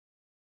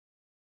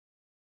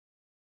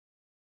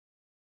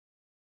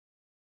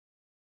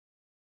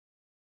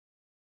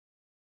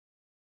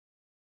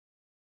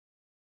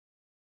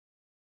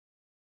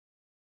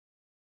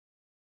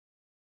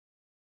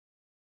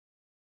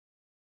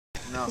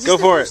No. Go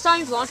for it.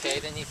 Okay,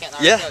 then you can't.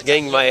 Yeah,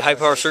 getting my high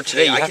power cert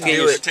today. You have to get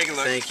your, Take a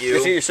look. Thank you you.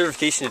 have to get your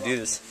certification to do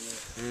this.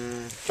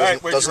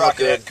 Alright, where's your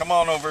rocket at? Come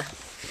on over.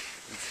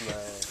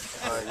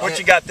 What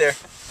you got there?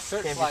 We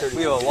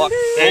have a Loc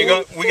There you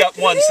go. We got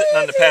one sitting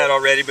on the pad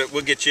already, but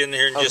we'll get you in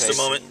here in just a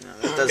moment.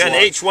 Got an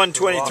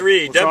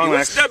H123.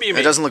 What's W mean?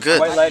 It doesn't look good.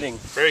 white lighting.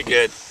 Very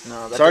good.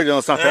 No, sorry, Dylan,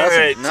 it's not passing.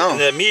 Alright, No.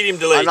 the medium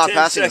delay, I'm not 10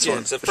 passing this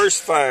seconds. one. The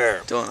first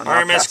fire. Dylan, I'm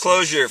not RMS passing.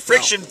 closure.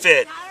 Friction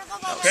fit.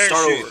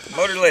 Parachute.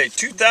 Motor delay.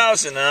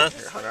 2,000, huh?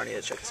 Hunter, I need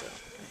to check this out.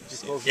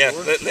 Yeah,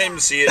 let him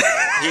see it.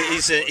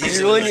 He's in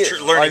really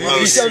learning mode.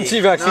 He's on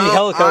TV actually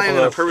helicopter. I'm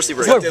gonna purposely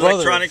break my it. The brother.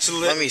 electronics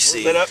Let me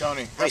see. lit up. Let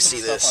me see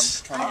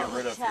this.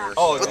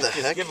 Oh, What the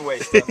heck? giveaway.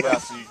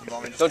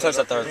 Don't touch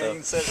that third though.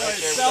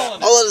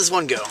 I'll let this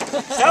one go.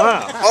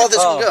 Wow. I'll let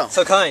this one go.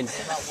 So kind.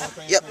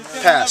 Yep,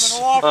 pass.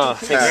 Oh,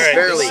 Pass. Alright,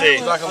 Barely. let's see.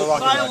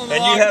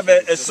 And you have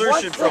an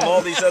assertion from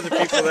all these other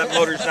people that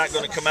motor's not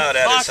going to come out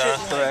at us, huh?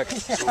 correct.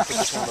 So we'll put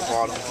this one on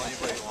the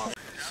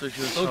bottom.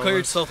 Don't cut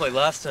yourself like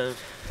last time.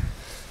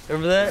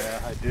 Remember that?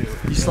 Yeah, I do.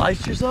 You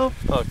sliced yourself?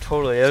 Oh,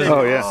 totally.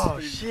 Oh, yeah. Oh,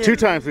 shit. 2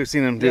 times we've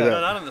seen him do that.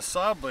 Not on the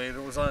saw blade.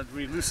 It was on.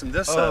 We loosened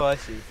this Oh, up. I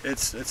see.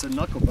 It's a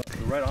knuckle butt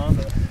right on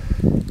the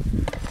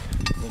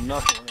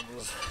knuckle. And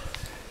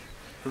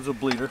it was a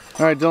bleeder.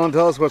 All right, Dylan,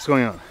 tell us what's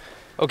going on.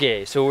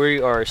 Okay, so we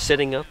are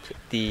setting up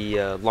the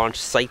launch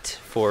site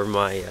for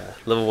my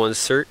level 1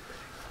 cert.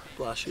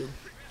 Blast shield.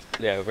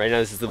 Yeah, right now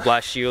this is the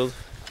blast shield.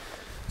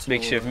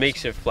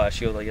 Makeshift blast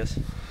shield, I guess.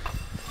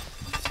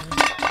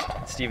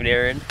 Steve and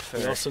Aaron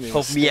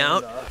help me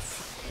out.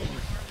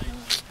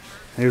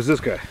 Here's this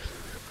guy.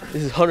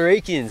 This is Hunter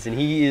Akins, and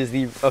he is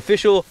the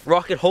official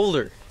rocket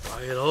holder.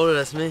 Rocket holder,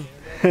 that's me.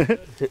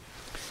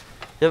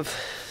 Yep.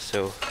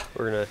 So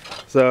we're gonna.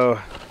 So,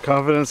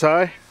 confidence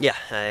high? Yeah,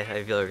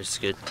 I feel it's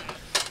good.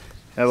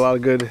 Had a lot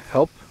of good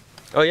help.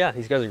 Oh yeah,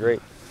 these guys are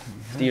great.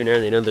 Steve and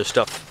Aaron, they know their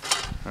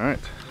stuff. All right.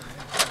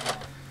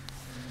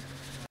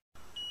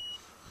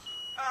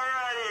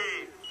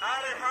 Alrighty,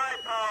 out at high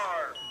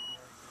power.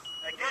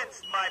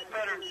 Against my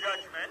better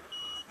judgment,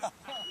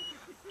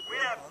 we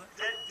have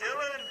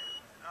Dylan.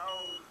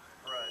 Oh,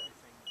 Fred.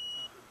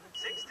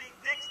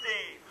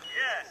 Dickstein.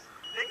 Yes,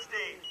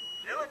 Dickstein.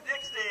 Dylan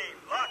Dickstein,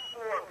 Loc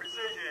IV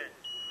Precision,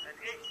 and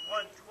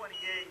H123.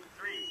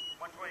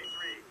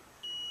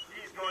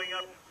 He's going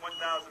up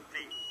 1,000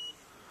 feet.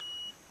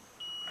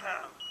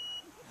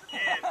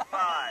 In 5.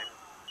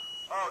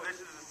 Oh, this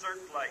is a cert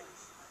flight,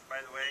 by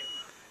the way.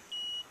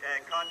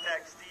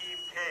 Contact Steve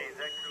K. Is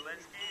that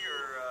Kurlinski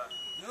or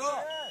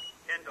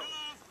Kendall?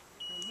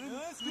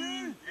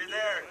 You're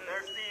there.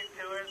 There's Steve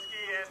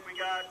Kurlinski, and we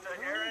got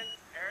Aaron.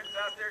 Aaron's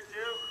out there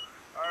too.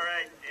 All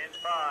right, in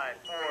 5,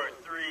 4,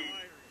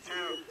 3, 2.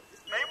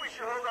 Maybe we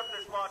should hold up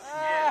this launch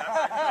again. I'm not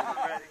sure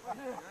we're ready.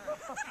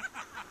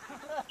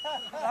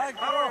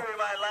 Probably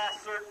my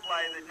last cert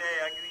flight of the day.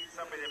 I can need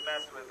somebody to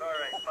mess with. All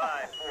right,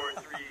 5,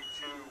 4, 3,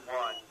 2,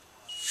 1.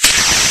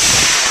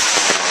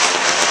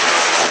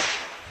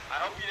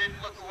 I hope you didn't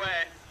look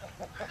away.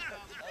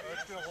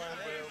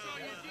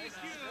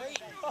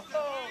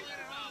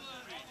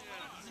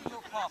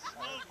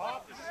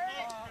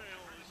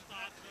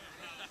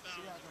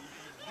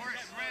 Orange,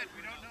 red,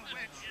 we don't know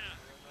which.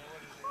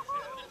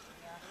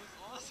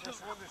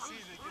 Just one that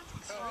sees it gets the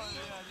color.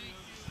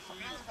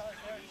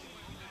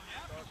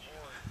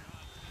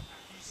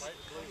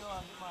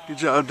 Good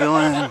job,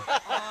 Dylan.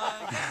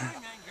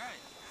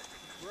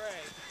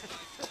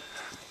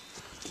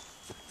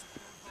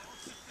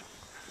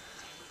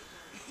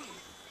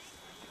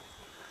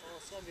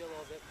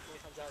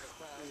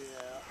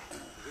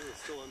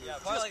 Yeah,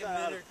 probably like a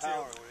minute or two.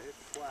 When it hit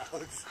the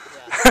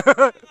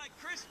clouds. Like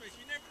Christmas,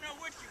 you never know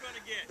what you're going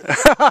to get.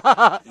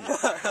 I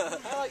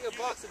like a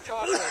box of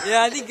chocolate.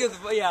 Yeah, I think it's,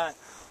 yeah.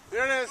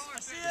 There it is.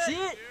 See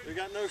it? We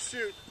got no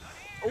chute.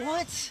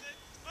 What?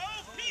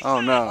 Oh,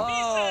 no.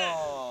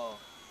 Oh.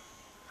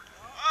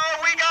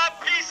 Oh, we got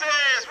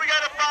pieces. We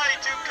got a body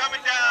tube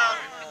coming down.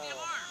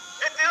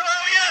 It's the,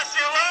 oh, yes,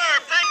 the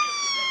alarm. Thank you.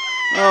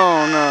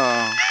 Oh,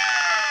 no.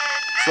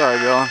 Sorry,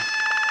 Dylan.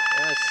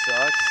 That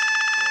sucks.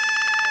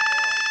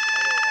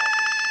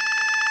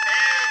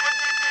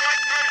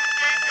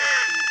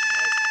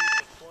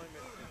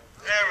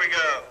 There we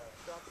go.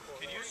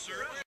 Can you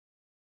serve it?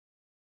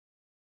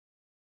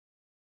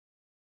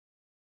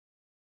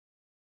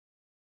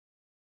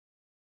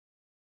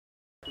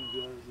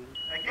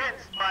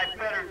 Against my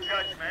better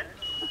judgment,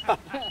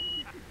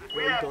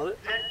 we have Dylan.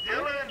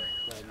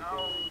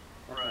 Oh,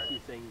 right.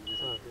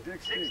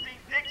 Dickstein.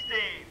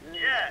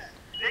 Yes,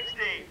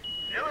 Dickstein.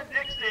 Dylan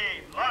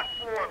Dickstein, Loc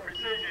IV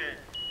Precision,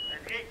 and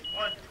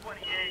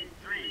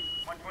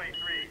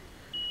H123.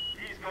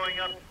 He's going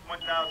up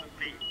 1,000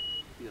 feet.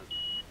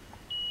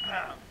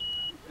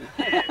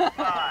 In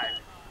 5.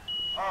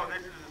 Oh,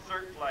 this is a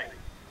cert flight,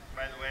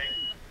 by the way.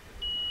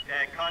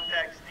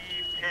 Contact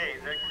Steve K.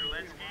 Is that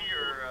Kurlinski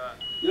or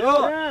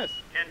Yes.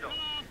 Kendall?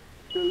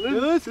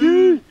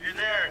 Kurlinski. You're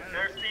there.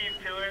 There's Steve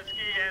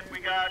Kurlinski, and we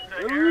got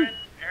Aaron.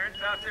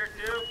 Aaron's out there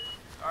too.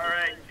 All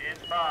right, in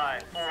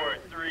 5, 4,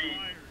 3,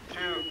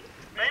 2.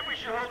 Maybe we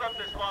should hold up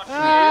this box.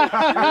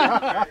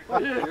 Not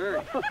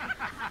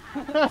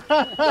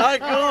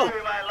cool.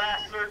 My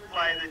last cert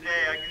flight of the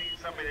day. I need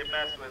somebody to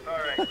mess with. All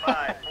right,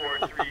 5,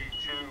 4, 3,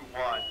 2,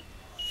 1.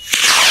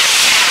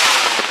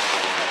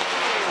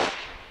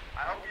 I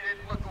hope you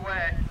didn't look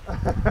away.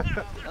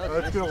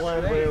 That's going to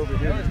land way over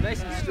here. That was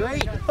nice and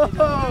straight.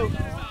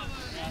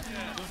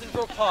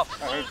 Go pop.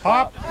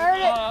 Pop.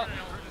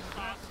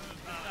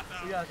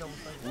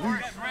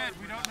 Red,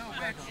 we don't know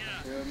which.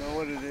 You don't know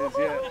what it is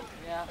yet.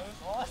 Yeah.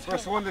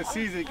 First one that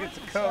sees it gets a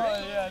coat.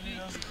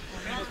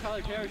 Rainbow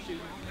colored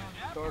parachute.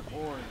 Dark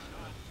orange.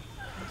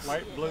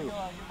 Light blue.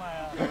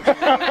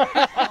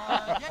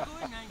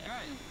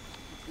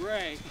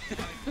 Gray.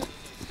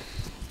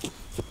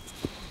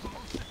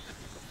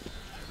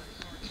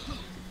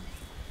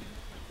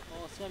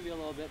 Well, it's gonna be a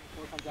little bit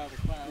before it comes out of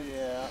the clouds.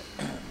 Yeah.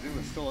 It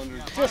was still under.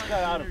 Just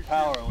got out of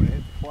power when it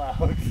hit the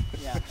clouds.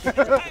 Yeah. It's kind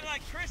of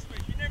like Christmas.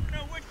 You never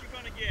know what you're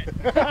going to get.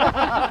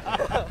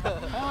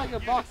 Kind of like a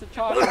box of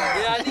chocolate.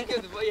 Yeah, I think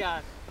it was,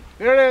 yeah.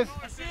 Here it is.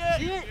 I see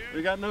it.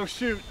 We got no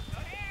chute.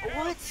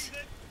 What?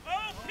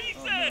 Oh,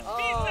 pieces. Pieces.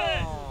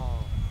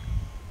 Oh.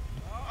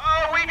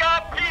 Oh, we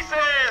got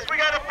pieces. We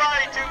got a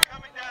body tube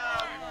coming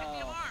down.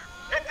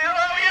 Hit the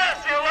alarm. Oh,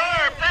 yes, the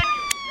alarm. Thank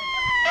you.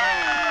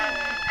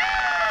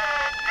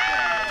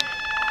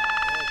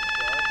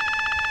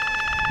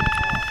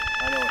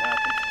 I know what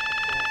happened.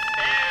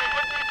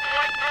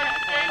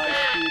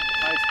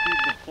 High speed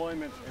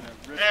deployment and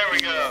a There we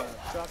go.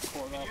 shot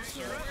cord off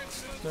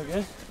the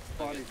Okay.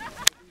 body.